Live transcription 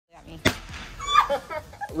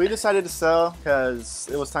We decided to sell because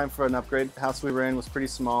it was time for an upgrade. The house we were in was pretty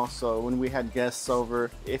small, so when we had guests over,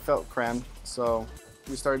 it felt crammed. So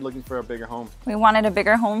we started looking for a bigger home. We wanted a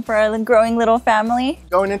bigger home for a growing little family.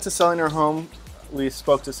 Going into selling our home, we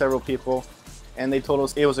spoke to several people, and they told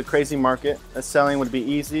us it was a crazy market, that selling would be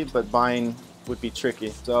easy, but buying would be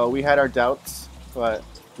tricky. So we had our doubts, but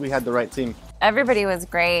we had the right team. Everybody was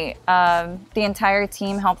great. The entire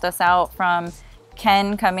team helped us out, from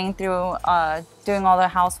Ken coming through, doing all the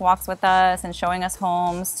house walks with us and showing us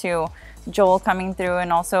homes, to Joel coming through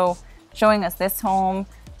and also showing us this home,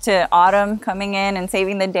 to Autumn coming in and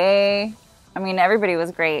saving the day. I mean, everybody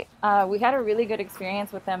was great. We had a really good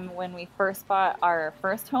experience with them when we first bought our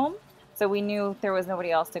first home. So we knew there was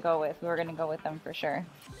nobody else to go with. We were going to go with them for sure.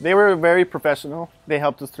 They were very professional. They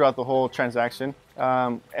helped us throughout the whole transaction.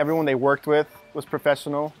 Everyone they worked with was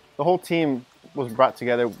professional. The whole team was brought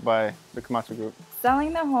together by the Camacho group.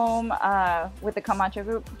 Selling the home with the Camacho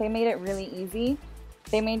group, they made it really easy.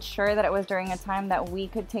 They made sure that it was during a time that we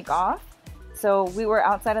could take off. So we were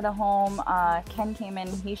outside of the home. Ken came in,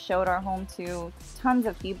 he showed our home to tons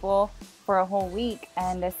of people for a whole week.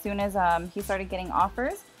 And as soon as he started getting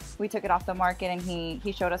offers, we took it off the market, and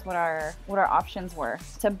he showed us what our options were.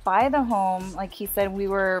 To buy the home, like he said, we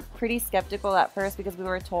were pretty skeptical at first because we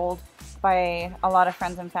were told by a lot of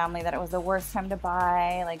friends and family that it was the worst time to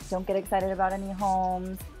buy, like don't get excited about any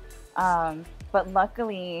homes. But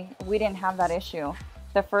luckily we didn't have that issue.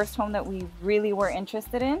 The first home that we really were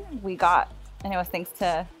interested in, we got, and it was thanks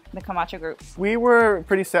to the Camacho group. We were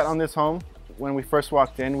pretty set on this home. When we first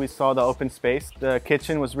walked in, we saw the open space. The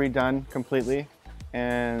kitchen was redone completely,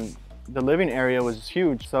 and the living area was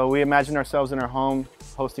huge. So we imagined ourselves in our home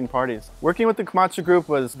hosting parties. Working with the Camacho group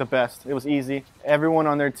was the best. It was easy. Everyone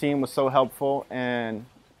on their team was so helpful and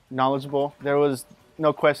knowledgeable. There was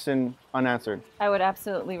no question unanswered. I would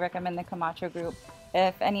absolutely recommend the Camacho group.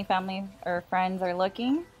 If any family or friends are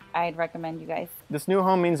looking, I'd recommend you guys. This new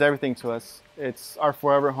home means everything to us. It's our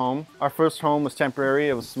forever home. Our first home was temporary,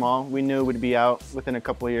 it was small. We knew we'd be out within a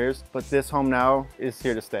couple of years, but this home now is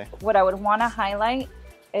here to stay. What I would want to highlight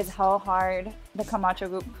is how hard the Camacho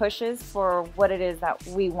group pushes for what it is that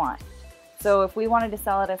we want. So if we wanted to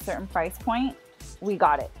sell at a certain price point, we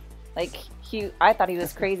got it. Like I thought he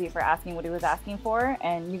was crazy for asking what he was asking for,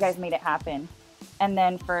 and you guys made it happen. And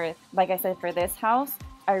then for, like I said, for this house,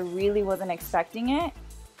 I really wasn't expecting it.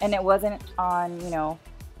 And it wasn't on,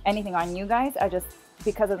 anything on you guys. I just,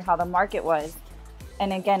 because of how the market was.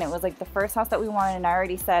 And again, it was like the first house that we wanted, and I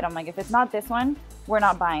already said, I'm like, if it's not this one, we're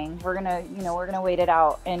not buying. We're gonna wait it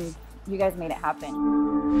out, and you guys made it happen.